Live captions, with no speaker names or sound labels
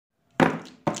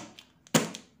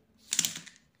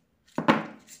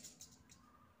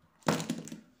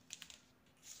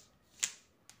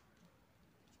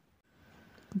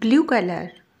blue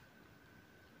color,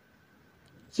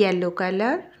 yellow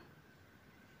color,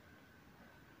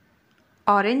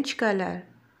 orange color,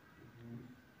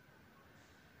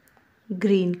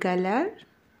 green color,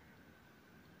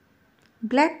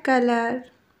 black color.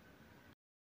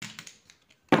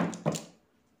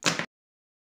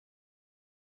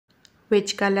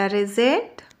 Which color is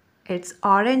it? It's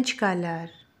orange color.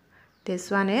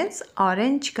 This one is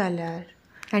orange color.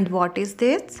 And what is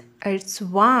this? It's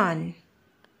 1.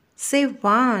 Say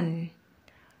 1.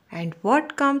 And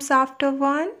what comes after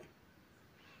 1?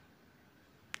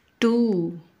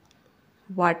 2.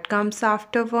 What comes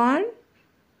after 1?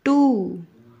 2.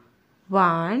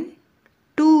 1,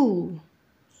 2.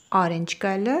 Orange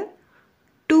color,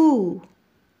 2.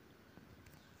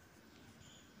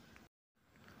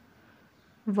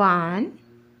 1,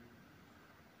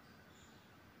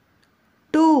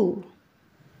 2.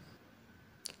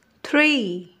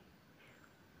 3.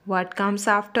 What comes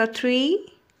after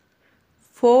 3?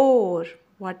 4.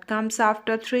 What comes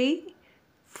after 3?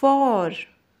 4.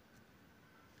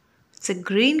 It's a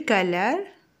green color.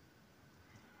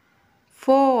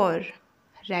 4.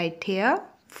 Right here,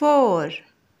 4.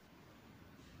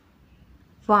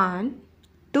 1,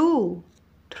 2,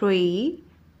 3,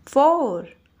 4.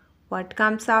 What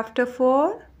comes after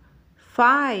 4?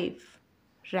 5.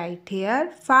 Right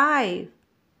here, 5.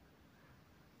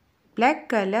 Black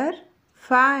color,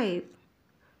 5.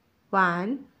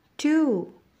 1,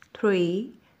 2,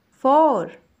 3,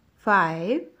 4,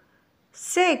 5,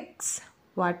 6.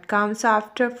 What comes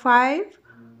after 5?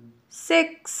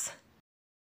 6.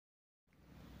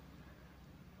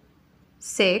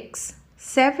 6,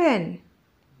 7,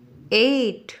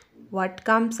 8. What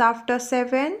comes after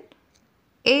 7?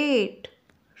 8.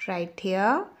 Right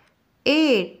here,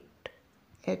 8.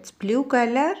 It's blue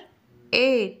color,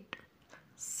 8.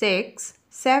 6,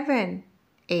 7,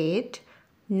 8,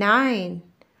 9,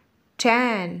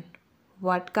 10.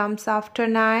 What comes after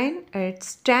 9?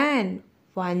 It's 10.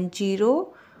 1,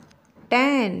 0,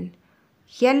 10.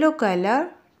 Yellow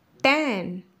color,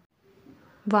 10.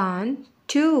 1,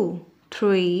 2,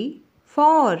 3,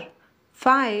 4,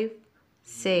 5,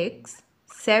 6,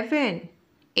 7,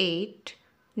 8,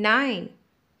 9,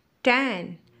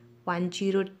 10. 1,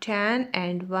 0, 10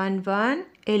 and 1, 1,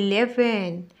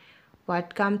 11.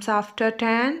 What comes after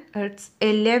 10? It's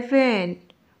 11.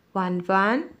 1,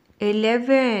 1,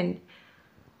 11.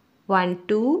 1,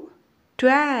 2,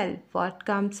 12. What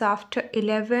comes after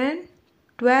 11?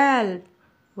 12.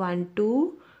 1,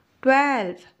 2,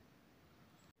 12.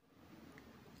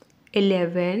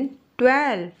 11,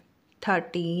 12,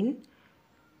 13,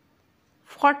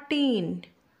 14.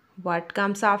 What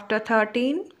comes after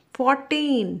 13?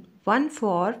 14. 1,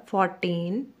 4,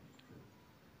 14.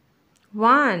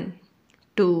 1,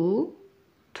 2,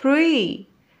 3,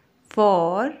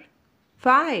 4,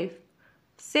 5,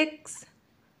 6,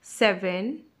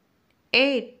 7,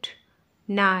 8,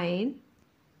 9,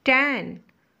 10,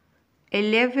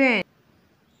 11,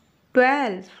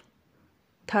 12,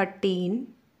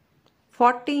 13,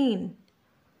 14,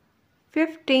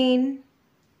 15,